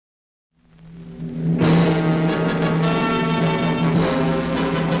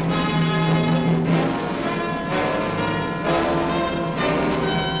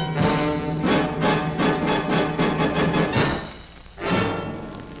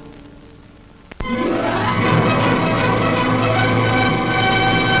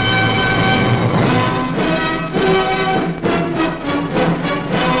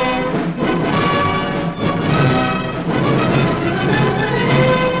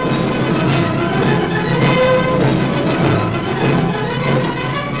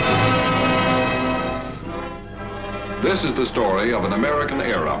This is the story of an American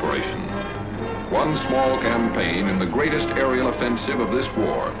air operation. One small campaign in the greatest aerial offensive of this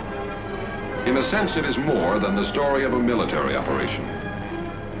war. In a sense, it is more than the story of a military operation.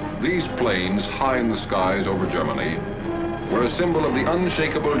 These planes, high in the skies over Germany, were a symbol of the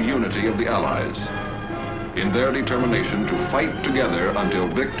unshakable unity of the Allies in their determination to fight together until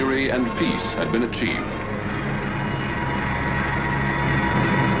victory and peace had been achieved.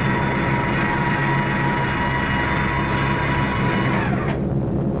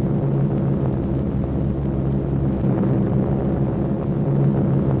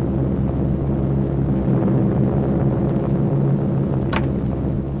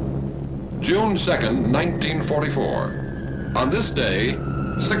 June 2nd, 1944. On this day,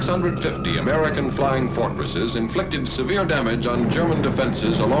 650 American flying fortresses inflicted severe damage on German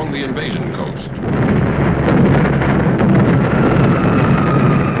defenses along the invasion coast.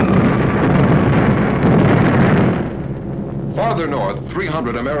 Farther north,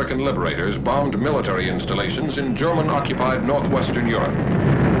 300 American liberators bombed military installations in German-occupied northwestern Europe.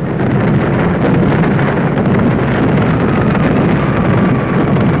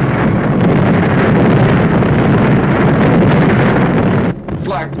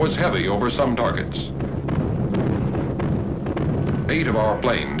 Flak was heavy over some targets. 8 of our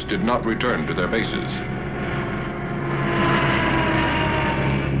planes did not return to their bases.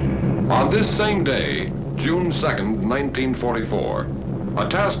 On this same day, June 2nd, 1944, a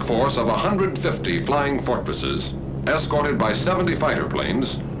task force of 150 flying fortresses, escorted by 70 fighter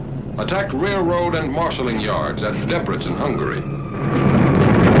planes, attacked railroad and marshalling yards at Debrecen, Hungary.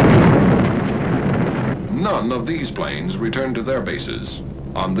 None of these planes returned to their bases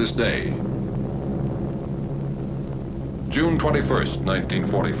on this day. June 21st,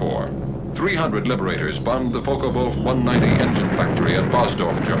 1944. 300 liberators bombed the Focke-Wulf 190 engine factory at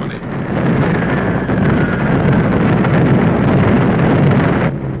Bosdorf, Germany.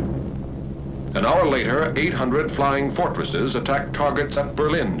 An hour later, 800 flying fortresses attacked targets at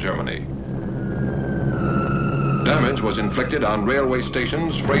Berlin, Germany. Damage was inflicted on railway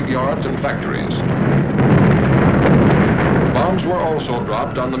stations, freight yards, and factories. Bombs were also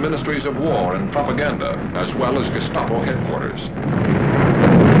dropped on the ministries of war and propaganda, as well as Gestapo headquarters.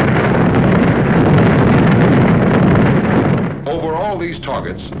 Over all these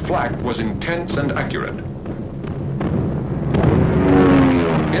targets, flak was intense and accurate.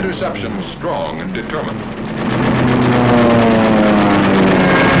 Interception strong and determined.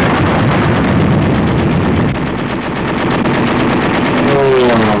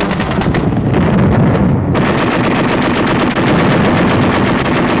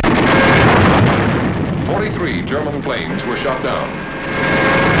 German planes were shot down.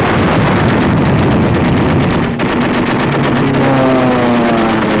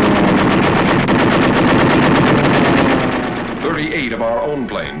 Eight of our own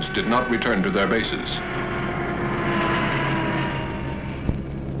planes did not return to their bases.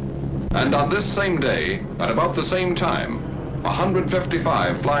 And on this same day, at about the same time,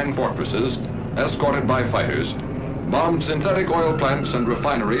 155 flying fortresses, escorted by fighters, bombed synthetic oil plants and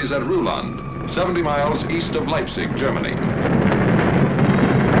refineries at Ruhland, 70 miles east of Leipzig, Germany.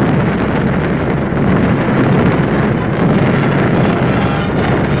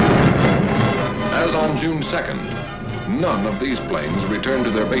 As on June 2nd, none of these planes returned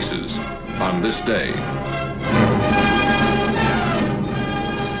to their bases on this day.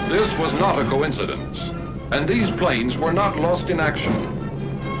 This was not a coincidence, and these planes were not lost in action.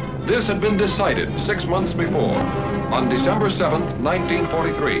 This had been decided 6 months before, on December 7th,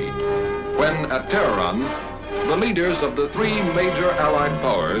 1943, when at Tehran, the leaders of the 3 major Allied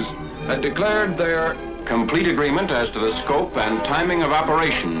powers had declared their complete agreement as to the scope and timing of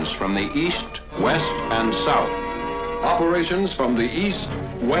operations from the east, west, and south. Operations from the east,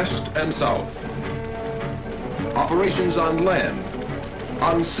 west, and south. Operations on land,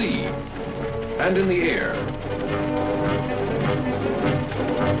 on sea, and in the air.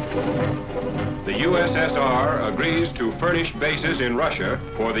 The USSR agrees to furnish bases in Russia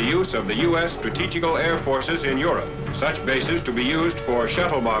for the use of the U.S. strategical air forces in Europe, such bases to be used for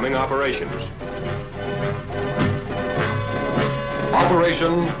shuttle bombing operations.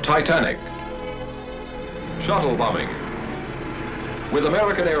 Operation Titanic. Shuttle bombing. With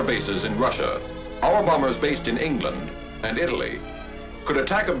American air bases in Russia, our bombers based in England and Italy could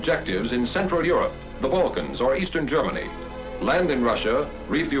attack objectives in Central Europe, the Balkans, or Eastern Germany, land in Russia,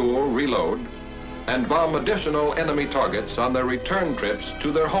 refuel, reload, and bomb additional enemy targets on their return trips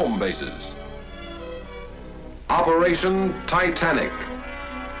to their home bases. Operation Titanic.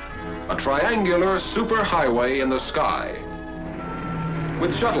 A triangular superhighway in the sky.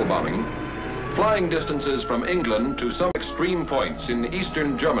 With shuttle bombing, flying distances from England to some extreme points in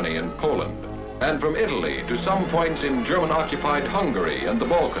eastern Germany and Poland, and from Italy to some points in German-occupied Hungary and the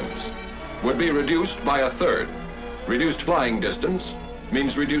Balkans, would be reduced by a third. Reduced flying distance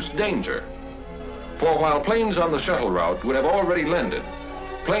means reduced danger. For while planes on the shuttle route would have already landed,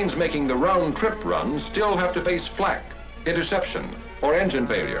 planes making the round-trip run still have to face flak, interception, or engine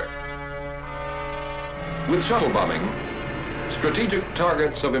failure. With shuttle bombing, strategic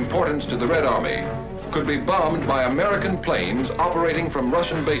targets of importance to the Red Army could be bombed by American planes operating from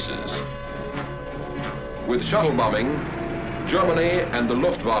Russian bases. With shuttle bombing, Germany and the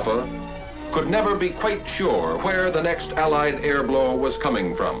Luftwaffe could never be quite sure where the next Allied air blow was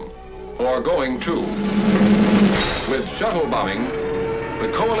coming from, or going to. With shuttle bombing,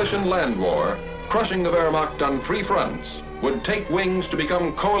 the coalition land war, crushing the Wehrmacht on 3 fronts, would take wings to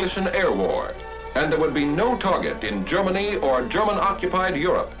become coalition air war, and there would be no target in Germany or German-occupied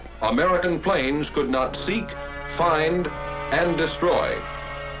Europe American planes could not seek, find, and destroy.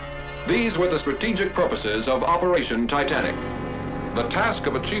 These were the strategic purposes of Operation Titanic. The task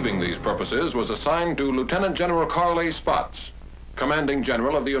of achieving these purposes was assigned to Lieutenant General Carl A. Spaatz, Commanding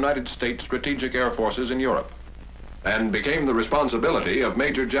General of the United States Strategic Air Forces in Europe, and became the responsibility of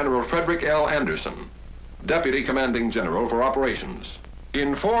Major General Frederick L. Anderson, Deputy Commanding General for Operations.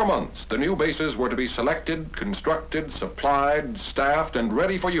 In 4 months, the new bases were to be selected, constructed, supplied, staffed, and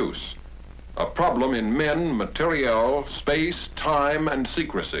ready for use. A problem in men, materiel, space, time, and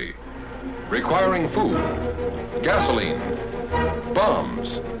secrecy, requiring food, gasoline,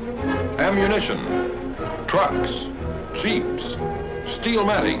 bombs, ammunition, trucks, jeeps, steel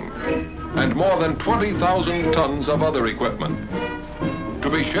matting, and more than 20,000 tons of other equipment, to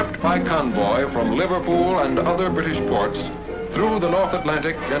be shipped by convoy from Liverpool and other British ports through the North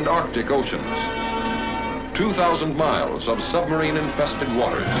Atlantic and Arctic Oceans. 2,000 miles of submarine-infested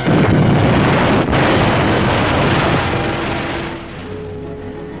waters.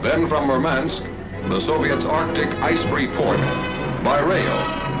 Then from Murmansk, the Soviets' Arctic ice-free port, by rail.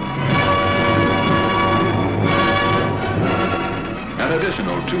 An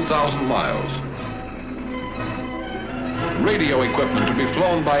additional 2,000 miles. Radio equipment to be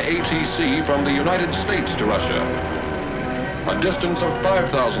flown by ATC from the United States to Russia. A distance of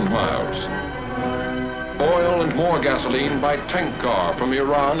 5,000 miles. Oil and more gasoline by tank car from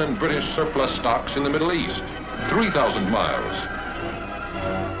Iran and British surplus stocks in the Middle East, 3,000 miles.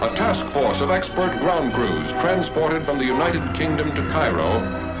 A task force of expert ground crews transported from the United Kingdom to Cairo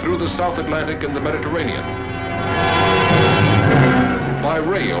through the South Atlantic and the Mediterranean. By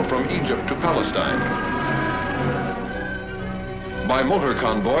rail from Egypt to Palestine. By motor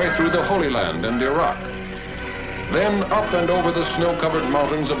convoy through the Holy Land and Iraq. Then up and over the snow-covered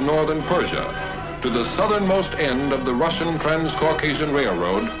mountains of northern Persia to the southernmost end of the Russian Trans-Caucasian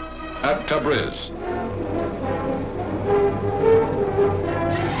Railroad at Tabriz.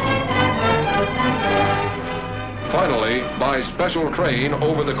 Finally, by special train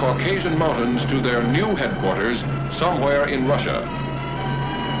over the Caucasian Mountains to their new headquarters somewhere in Russia.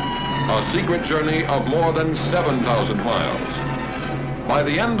 A secret journey of more than 7,000 miles. By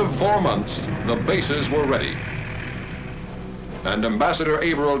the end of 4 months, the bases were ready. And Ambassador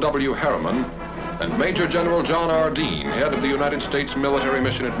Averill W. Harriman and Major General John R. Dean, head of the United States military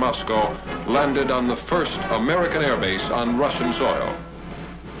mission at Moscow, landed on the first American air base on Russian soil.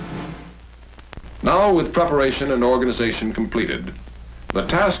 Now, with preparation and organization completed, the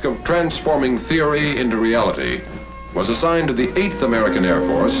task of transforming theory into reality was assigned to the 8th American Air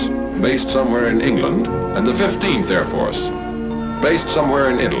Force, based somewhere in England, and the 15th Air Force, based somewhere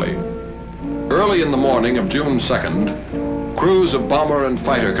in Italy. Early in the morning of June 2nd, crews of bomber and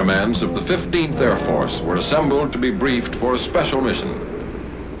fighter commands of the 15th Air Force were assembled to be briefed for a special mission.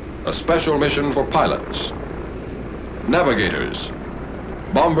 A special mission for pilots, navigators,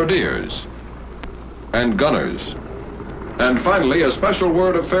 bombardiers, and gunners. And finally, a special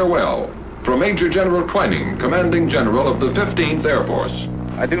word of farewell from Major General Twining, Commanding General of the 15th Air Force.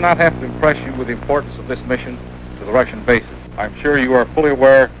 I do not have to impress you with the importance of this mission to the Russian bases. I'm sure you are fully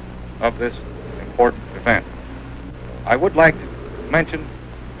aware of this important event. I would like to mention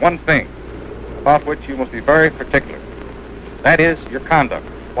one thing about which you must be very particular. That is your conduct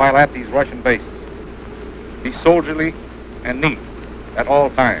while at these Russian bases. Be soldierly and neat at all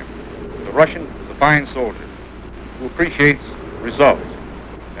times. The Russian is a fine soldier who appreciates results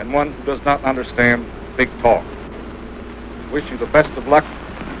and one who does not understand big talk. Wish you the best of luck.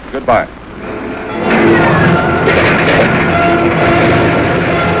 Goodbye.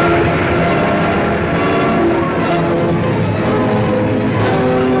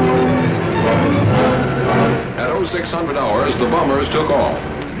 At 0600 hours, the bombers took off.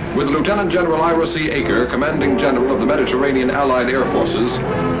 With Lieutenant General Ira C. Aker, Commanding General of the Mediterranean Allied Air Forces,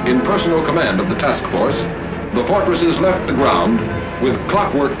 in personal command of the task force, the fortresses left the ground with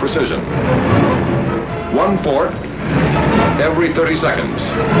clockwork precision. One fort every 30 seconds.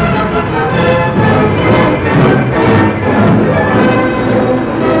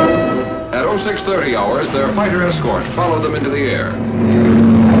 At 0630 hours, their fighter escort followed them into the air.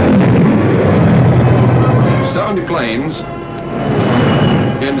 70 planes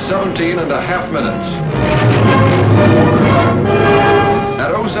in 17 and a half minutes.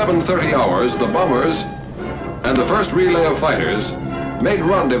 At 0730 hours, the bombers and the first relay of fighters made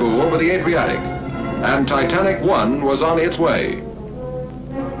rendezvous over the Adriatic, and Titanic 1 was on its way.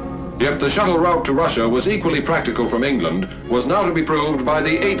 If the shuttle route to Russia was equally practical from England, was now to be proved by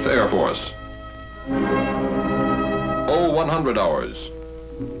the 8th Air Force. 0100 hours,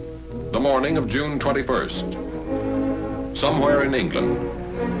 the morning of June 21st. Somewhere in England,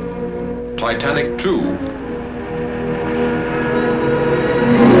 Titanic 2.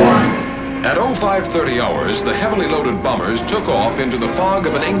 At 0530 hours, the heavily loaded bombers took off into the fog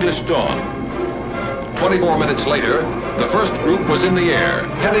of an English dawn. 24 minutes later, the first group was in the air,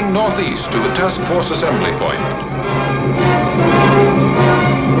 heading northeast to the task force assembly point.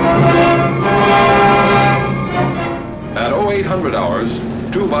 At 0800 hours,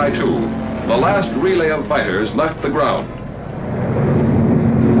 2 by 2, the last relay of fighters left the ground.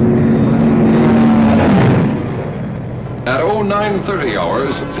 At 0930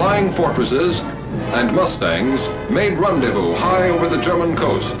 hours, flying fortresses and Mustangs made rendezvous high over the German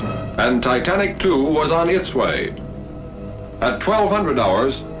coast, and Titanic 2 was on its way. At 1200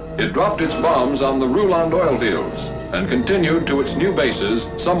 hours, it dropped its bombs on the Ruland oil fields and continued to its new bases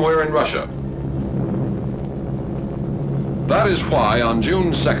somewhere in Russia. That is why on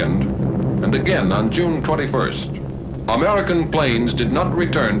June 2nd, and again on June 21st, American planes did not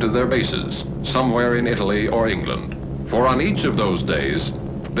return to their bases somewhere in Italy or England. For on each of those days,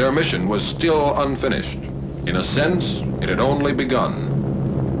 their mission was still unfinished. In a sense, it had only begun.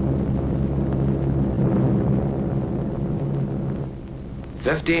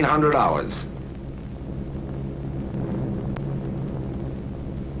 $1,500 hours.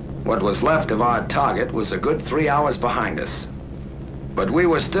 What was left of our target was a good 3 hours behind us. But we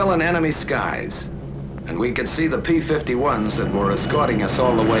were still in enemy skies, and we could see the P-51s that were escorting us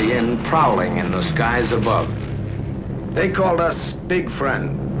all the way in, prowling in the skies above. They called us Big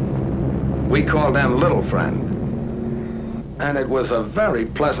Friend. We called them Little Friend. And it was a very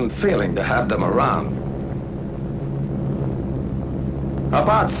pleasant feeling to have them around.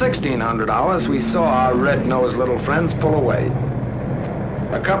 About 1600 hours, we saw our red-nosed little friends pull away.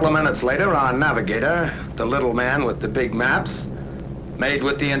 A couple of minutes later, our navigator, the little man with the big maps, made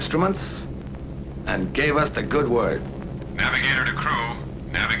with the instruments, and gave us the good word. Navigator to crew,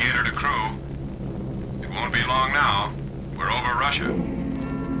 navigator to crew. It won't be long now. We're over Russia.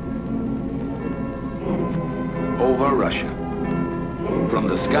 Over Russia. From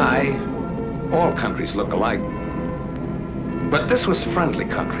the sky, all countries look alike. But this was friendly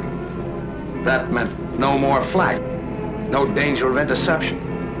country. That meant no more flak, no danger of interception.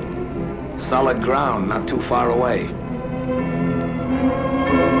 Solid ground not too far away.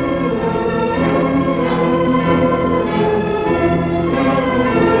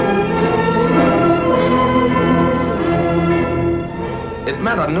 It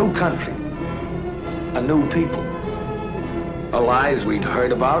meant a new country, a new people. Allies we'd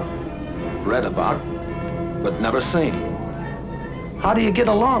heard about, read about, but never seen. How do you get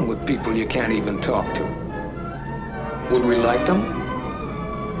along with people you can't even talk to? Would we like them?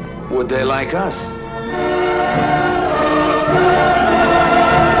 Would they like us?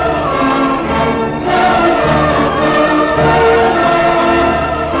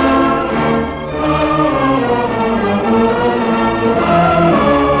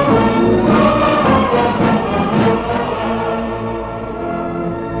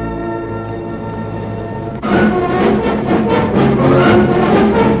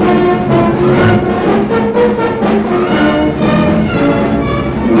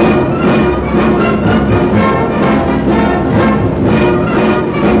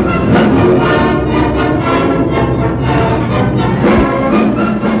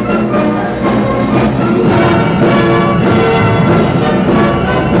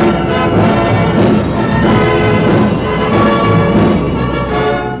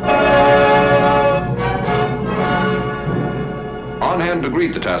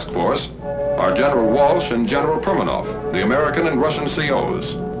 The task force are General Walsh and General Permanov, the American and Russian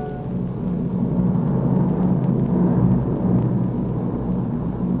COs.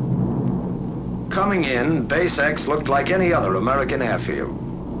 Coming in, Base X looked like any other American airfield.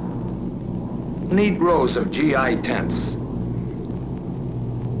 Neat rows of GI tents.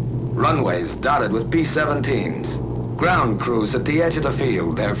 Runways dotted with B-17s. Ground crews at the edge of the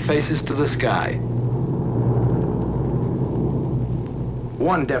field, their faces to the sky.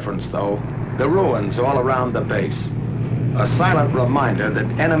 One difference, though, the ruins all around the base. A silent reminder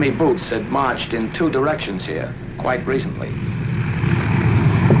that enemy boots had marched in two directions here quite recently.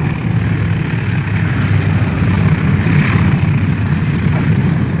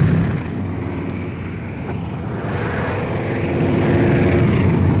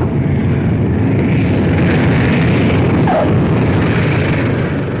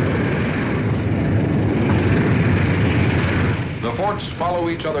 Follow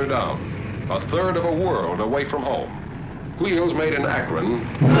each other down, a third of a world away from home. Wheels made in Akron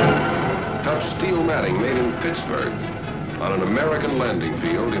touch steel matting made in Pittsburgh on an American landing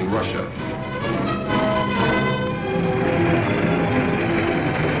field in Russia.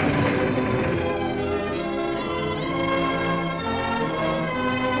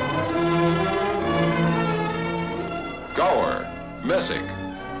 Gower, Messick,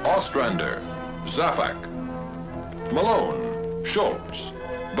 Ostrander, Zafak, Malone, Schultz,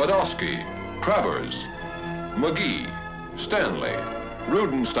 Badowski, Travers, McGee, Stanley,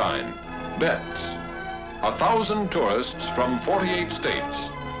 Rudenstein, Betts. 1,000 tourists from 48 states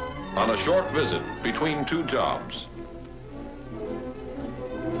on a short visit between two jobs.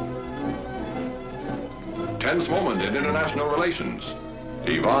 Tense moment in international relations.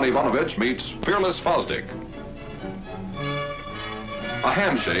 Ivan Ivanovich meets fearless Fosdick. A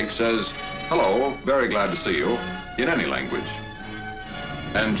handshake says, "Hello, very glad to see you," in any language.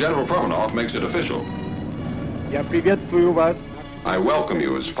 And General Permanov makes it official. I welcome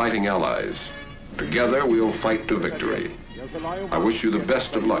you as fighting allies. Together we'll fight to victory. I wish you the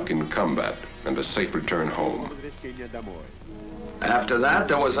best of luck in combat and a safe return home. After that,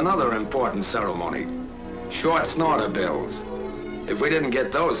 there was another important ceremony. Short snorter bills. If we didn't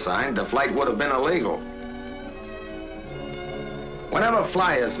get those signed, the flight would have been illegal. Whenever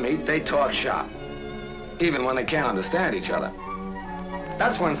flyers meet, they talk shop, even when they can't understand each other.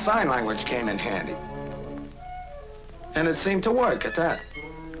 That's when sign language came in handy. And it seemed to work at that.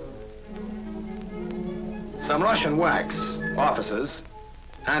 Some Russian WACs, officers,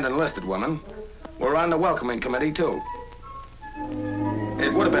 and enlisted women were on the welcoming committee too.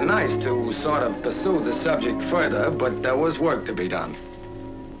 It would have been nice to sort of pursue the subject further, but there was work to be done.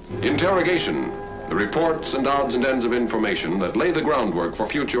 Interrogation, the reports and odds and ends of information that lay the groundwork for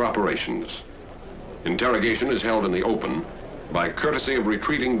future operations. Interrogation is held in the open by courtesy of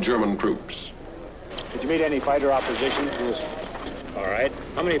retreating German troops. Did you meet any fighter opposition? All right.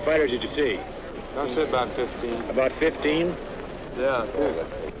 How many fighters did you see? I'd say about 15. About 15? Yeah.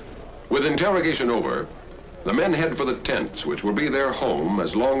 With interrogation over, the men head for the tents, which will be their home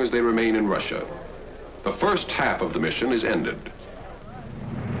as long as they remain in Russia. The first half of the mission is ended.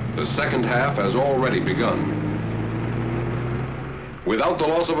 The second half has already begun. Without the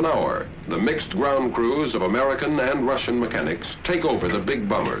loss of an hour, the mixed ground crews of American and Russian mechanics take over the big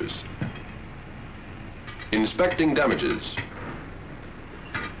bombers. Inspecting damages.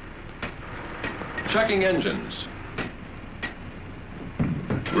 Checking engines.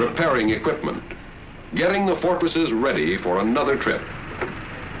 Repairing equipment. Getting the fortresses ready for another trip.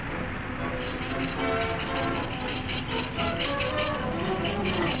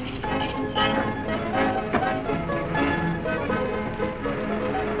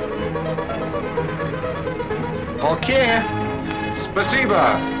 Okay.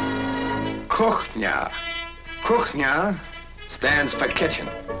 Spasiba. Kuchnia. Kuchnia stands for kitchen.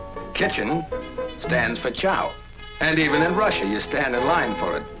 Kitchen stands for chow. And even in Russia, you stand in line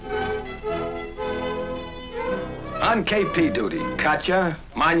for it. On KP duty, Katya,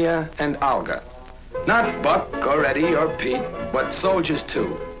 Manya, and Olga. Not Buck or Eddie or Pete, but soldiers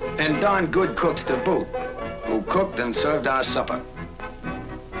too. And darn good cooks to boot, who cooked and served our supper.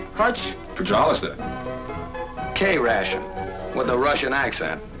 Hutch, pожалуйста. K-ration, with a Russian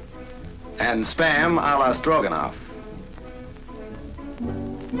accent. And spam a la Stroganoff.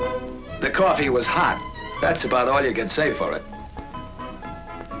 The coffee was hot. That's about all you could say for it.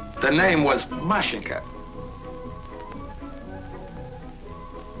 The name was Mashinka.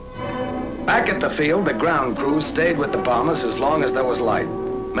 Back at the field, the ground crews stayed with the bombers as long as there was light,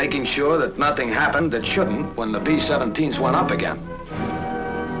 making sure that nothing happened that shouldn't when the B-17s went up again.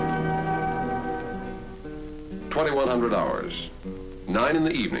 2100 hours, 9 in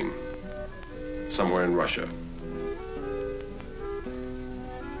the evening, somewhere in Russia.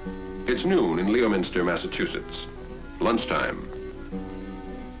 It's noon in Leominster, Massachusetts, lunchtime.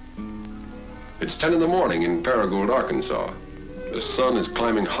 It's 10 in the morning in Paragould, Arkansas. The sun is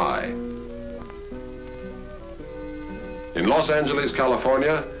climbing high. In Los Angeles,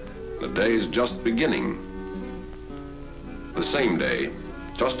 California, the day's just beginning. The same day,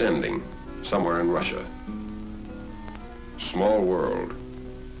 just ending, somewhere in Russia. Small world.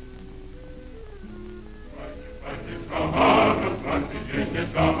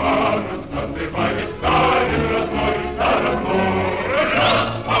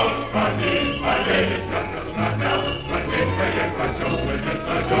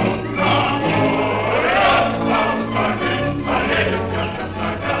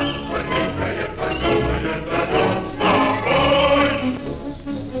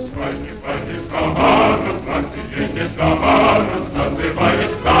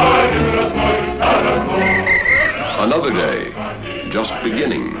 Another day, just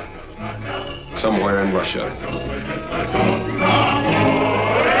beginning, somewhere in Russia.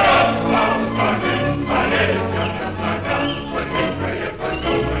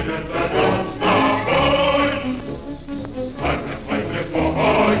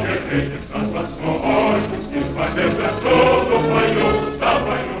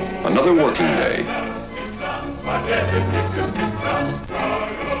 Another working day.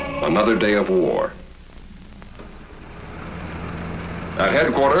 Another day of war. At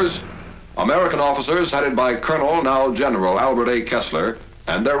headquarters, American officers headed by Colonel, now General Albert A. Kessler,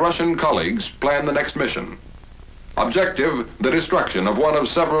 and their Russian colleagues plan the next mission. Objective, the destruction of one of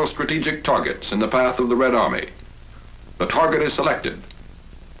several strategic targets in the path of the Red Army. The target is selected.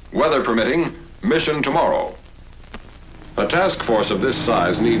 Weather permitting, mission tomorrow. A task force of this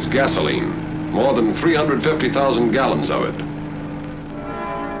size needs gasoline, more than 350,000 gallons of it.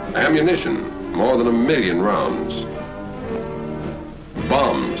 Ammunition, more than 1 million rounds.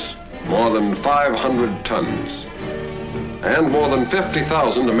 Bombs, more than 500 tons. And more than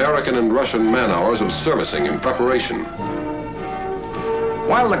 50,000 American and Russian man-hours of servicing and preparation.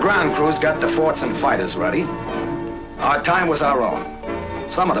 While the ground crews got the forts and fighters ready, our time was our own.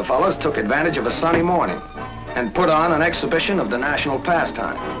 Some of the fellows took advantage of a sunny morning and put on an exhibition of the national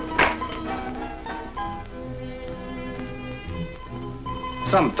pastime.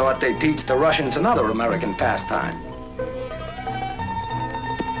 Some thought they'd teach the Russians another American pastime.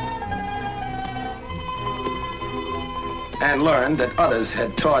 And learned that others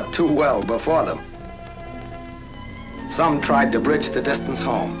had taught too well before them. Some tried to bridge the distance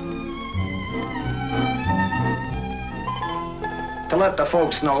home, to let the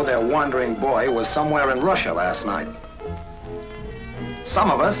folks know their wandering boy was somewhere in Russia last night.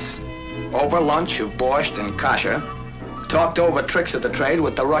 Some of us, over lunch of borscht and kasha, talked over tricks of the trade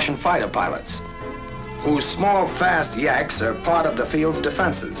with the Russian fighter pilots, whose small, fast yaks are part of the field's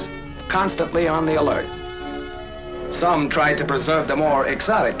defenses, constantly on the alert. Some tried to preserve the more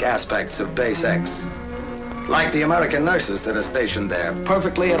exotic aspects of Base X, like the American nurses that are stationed there,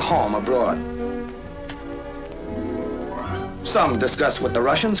 perfectly at home abroad. Some discussed with the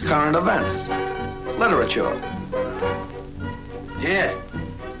Russians current events, literature, yeah,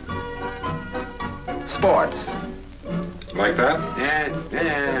 sports. Like that?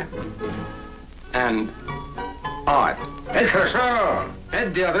 Yeah. And art. Это хорошо.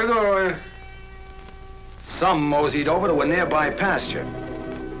 Это дело другое. Some moseyed over to a nearby pasture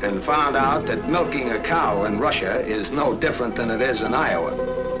and found out that milking a cow in Russia is no different than it is in Iowa.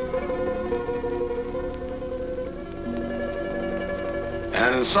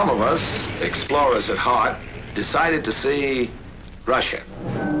 And some of us, explorers at heart, decided to see Russia.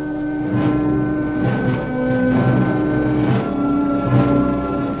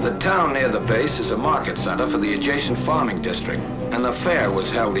 The town near the base is a market center for the adjacent farming district, and the fair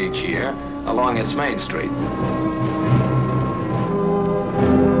was held each year along its main street.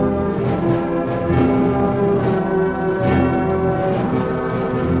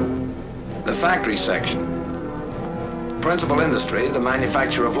 The factory section. Principal industry, the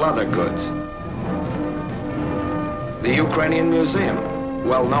manufacture of leather goods. The Ukrainian Museum,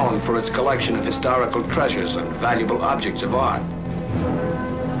 well known for its collection of historical treasures and valuable objects of art.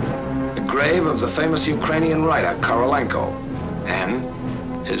 The grave of the famous Ukrainian writer Korolenko, and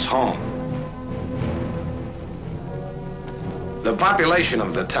his home. The population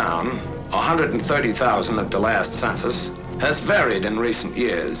of the town, 130,000 at the last census, has varied in recent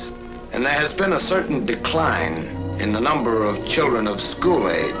years, and there has been a certain decline in the number of children of school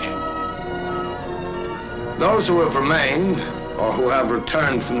age. Those who have remained, or who have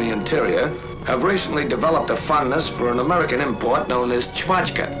returned from the interior, have recently developed a fondness for an American import known as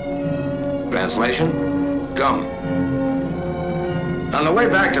chvachka. Translation, gum. On the way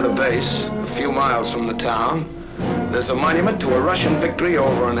back to the base, a few miles from the town, there's a monument to a Russian victory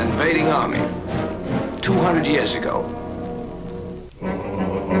over an invading army 200 years ago.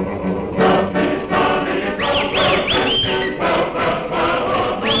 Das ist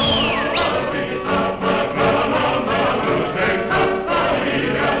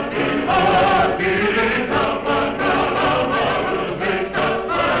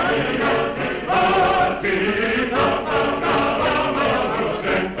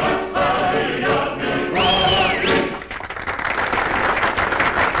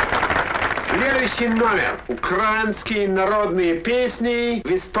Следующий номер. Украинские народные песни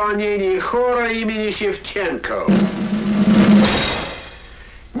в исполнении хора имени Шевченко.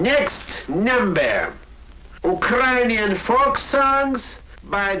 Next number. Ukrainian folk songs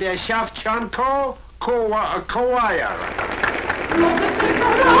by the Shevchenko Choir.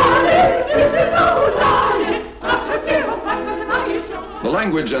 The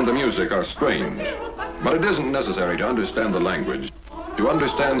language and the music are strange, but it isn't necessary to understand the language to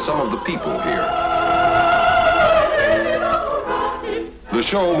understand some of the people here. The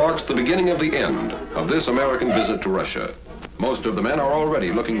show marks the beginning of the end of this American visit to Russia. Most of the men are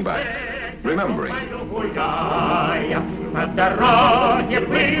already looking back, remembering.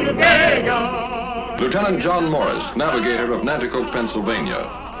 Lieutenant John Morris, navigator of Nanticoke, Pennsylvania,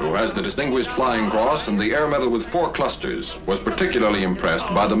 who has the Distinguished Flying Cross and the Air Medal with 4 clusters, was particularly impressed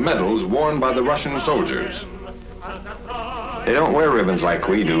by the medals worn by the Russian soldiers. They don't wear ribbons like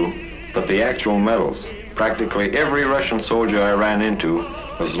we do, but the actual medals. Practically every Russian soldier I ran into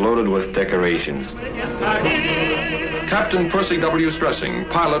was loaded with decorations. Captain Percy W. Stressing,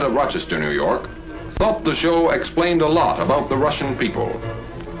 pilot of Rochester, New York, thought the show explained a lot about the Russian people.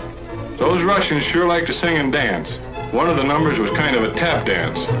 Those Russians sure like to sing and dance. One of the numbers was kind of a tap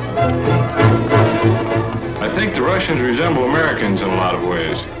dance. I think the Russians resemble Americans in a lot of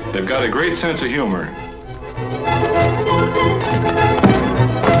ways. They've got a great sense of humor.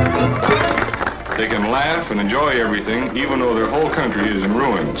 They can laugh and enjoy everything, even though their whole country is in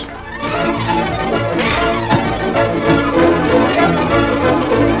ruins.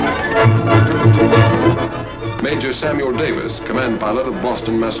 Major Samuel Davis, command pilot of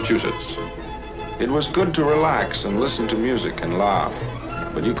Boston, Massachusetts. It was good to relax and listen to music and laugh,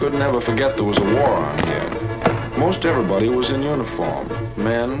 but you could never forget there was a war on here. Most everybody was in uniform,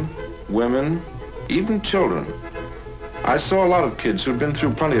 men, women, even children. I saw a lot of kids who'd been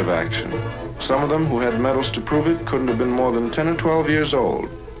through plenty of action. Some of them who had medals to prove it couldn't have been more than 10 or 12 years old.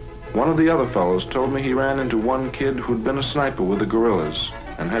 One of the other fellows told me he ran into one kid who'd been a sniper with the guerrillas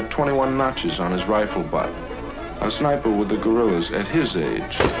and had 21 notches on his rifle butt. A sniper with the guerrillas at his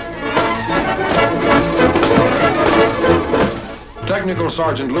age. Technical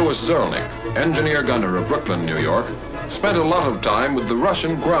Sergeant Louis Zerlnik, engineer gunner of Brooklyn, New York, spent a lot of time with the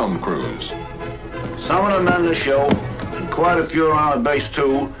Russian ground crews. Some of the men in the show, and quite a few around the base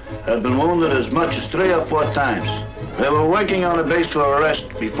too, had been wounded as much as 3 or 4 times. They were working on the base for a rest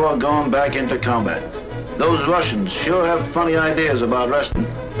before going back into combat. Those Russians sure have funny ideas about resting.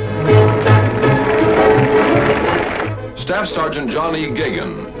 Staff Sergeant John E.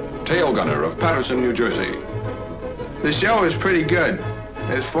 Gagan, tail gunner of Paterson, New Jersey. The show was pretty good.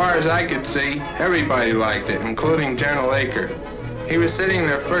 As far as I could see, everybody liked it, including General Aker. He was sitting in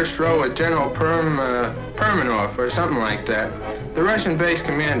the first row with General Permanov or something like that, the Russian base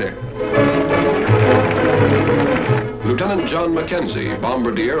commander. Lieutenant John Mackenzie,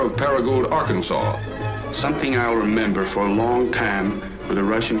 bombardier of Paragould, Arkansas. Something I'll remember for a long time were the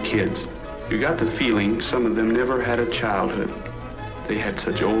Russian kids. You got the feeling some of them never had a childhood. They had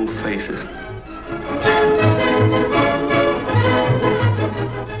such old faces.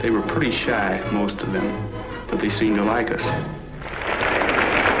 They were pretty shy, most of them, but they seemed to like us.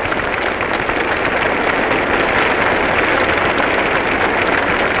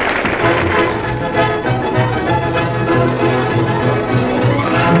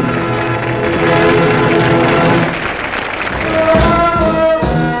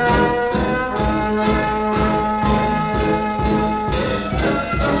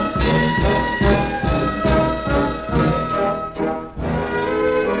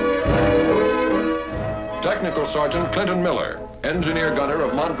 Sergeant Clinton Miller, engineer gunner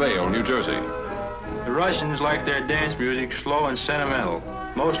of Montvale, New Jersey. The Russians like their dance music slow and sentimental,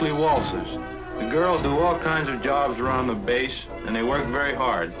 mostly waltzes. The girls do all kinds of jobs around the base, and they work very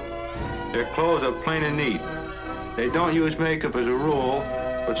hard. Their clothes are plain and neat. They don't use makeup as a rule,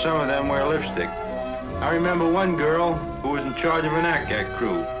 but some of them wear lipstick. I remember one girl who was in charge of an ACAC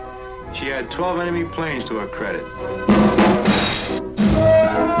crew. She had 12 enemy planes to her credit.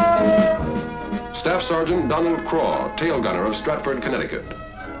 Staff Sergeant Donald Craw, tail gunner of Stratford, Connecticut.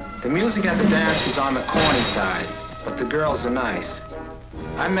 The music at the dance is on the corny side, but the girls are nice.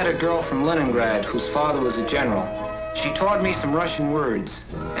 I met a girl from Leningrad whose father was a general. She taught me some Russian words,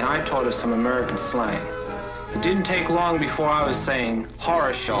 and I taught her some American slang. It didn't take long before I was saying,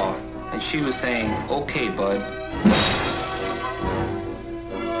 "Horror-shaw," and she was saying, "Okay, bud."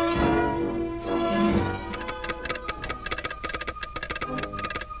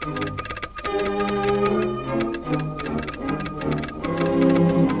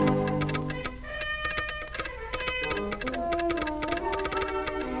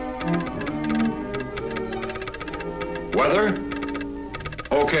 Weather?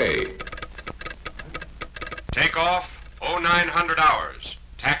 Okay. Takeoff, 0900 hours.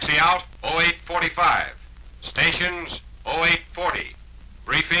 Taxi out, 0845. Stations, 0840.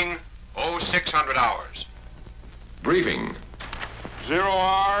 Briefing, 0600 hours. Briefing.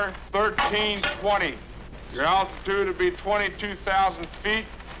 0R 1320. Your altitude will be 22,000 feet,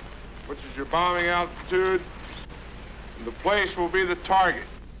 which is your bombing altitude. And the place will be the target.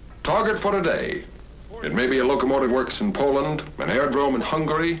 Target for today. It may be a locomotive works in Poland, an aerodrome in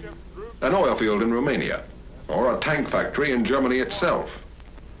Hungary, an oil field in Romania, or a tank factory in Germany itself.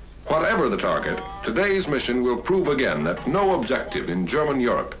 Whatever the target, today's mission will prove again that no objective in German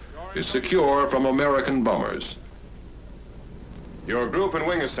Europe is secure from American bombers. Your group and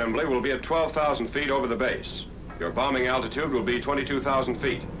wing assembly will be at 12,000 feet over the base. Your bombing altitude will be 22,000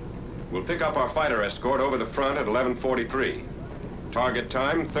 feet. We'll pick up our fighter escort over the front at 11:43. Target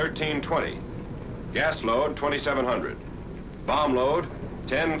time, 13:20. Gas load, 2,700. Bomb load,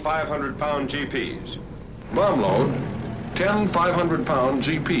 10 500-pound GPs. Bomb load, 10 500-pound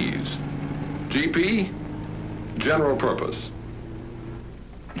GPs. GP, general purpose.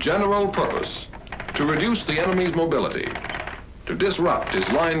 General purpose, to reduce the enemy's mobility, to disrupt his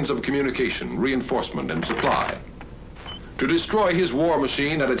lines of communication, reinforcement, and supply, to destroy his war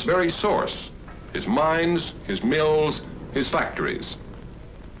machine at its very source, his mines, his mills, his factories,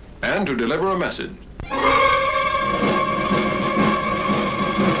 and to deliver a message.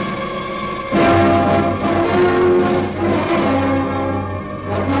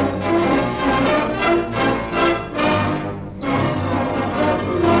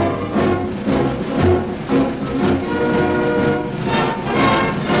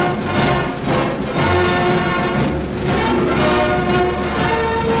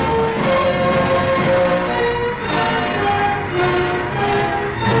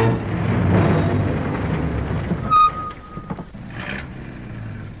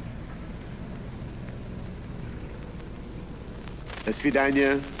 До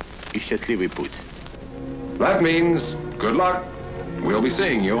свидания и счастливый путь. That means good luck. We'll be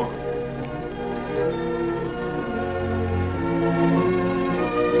seeing you.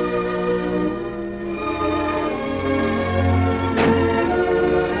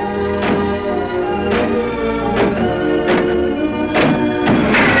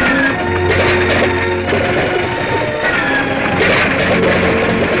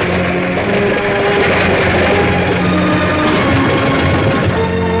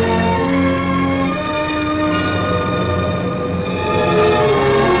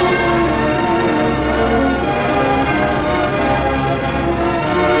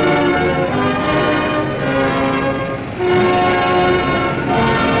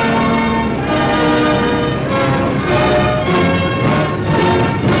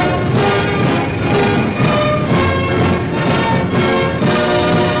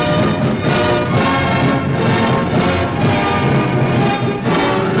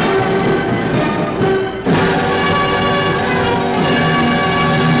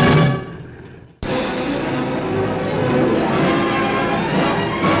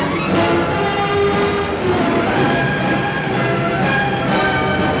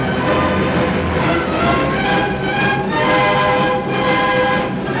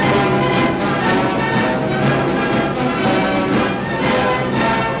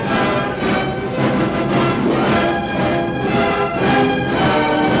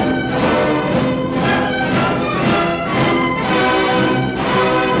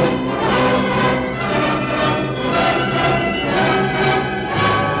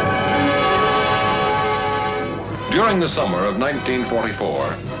 During the summer of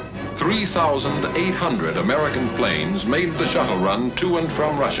 1944, 3,800 American planes made the shuttle run to and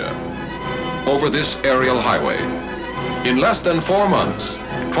from Russia over this aerial highway. In less than 4 months,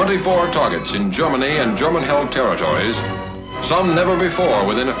 24 targets in Germany and German-held territories, some never before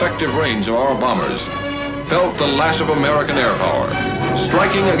within effective range of our bombers, felt the lash of American air power,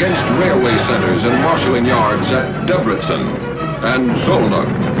 striking against railway centers and marshalling yards at Debrecen and Szolnok,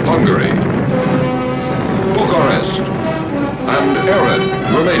 Hungary, Bucharest, and Ered,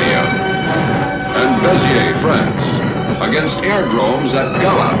 Romania, and Béziers, France, against aerodromes at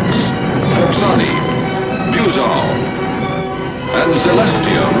Galați, Focsani, Buzău, and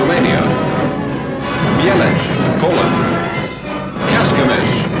Zelestia, Romania, Mielec, Poland,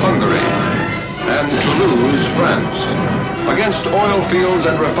 Kecskemés, Hungary, and Toulouse, France, against oil fields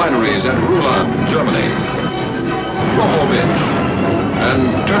and refineries at Rulan, Germany, Drohobych, and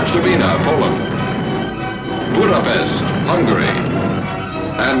Tercovina, Poland, Budapest, Hungary,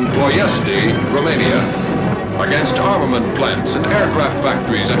 and Ploiesti, Romania, against armament plants and aircraft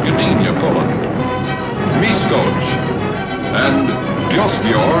factories at Gdynia, Poland, Miskolc, and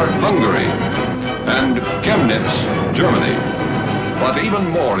Djosbjor, Hungary, and Chemnitz, Germany. But even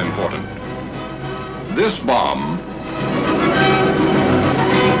more important, this bomb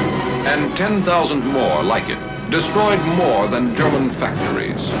and 10,000 more like it destroyed more than German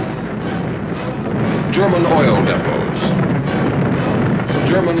factories, German oil depots,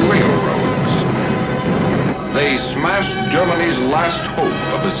 German railroads. They smashed Germany's last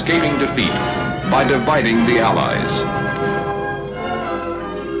hope of escaping defeat by dividing the Allies.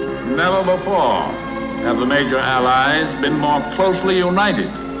 Never before have the major Allies been more closely united,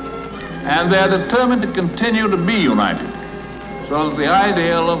 and they're determined to continue to be united so that the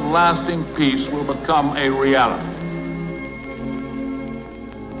ideal of lasting peace will become a reality.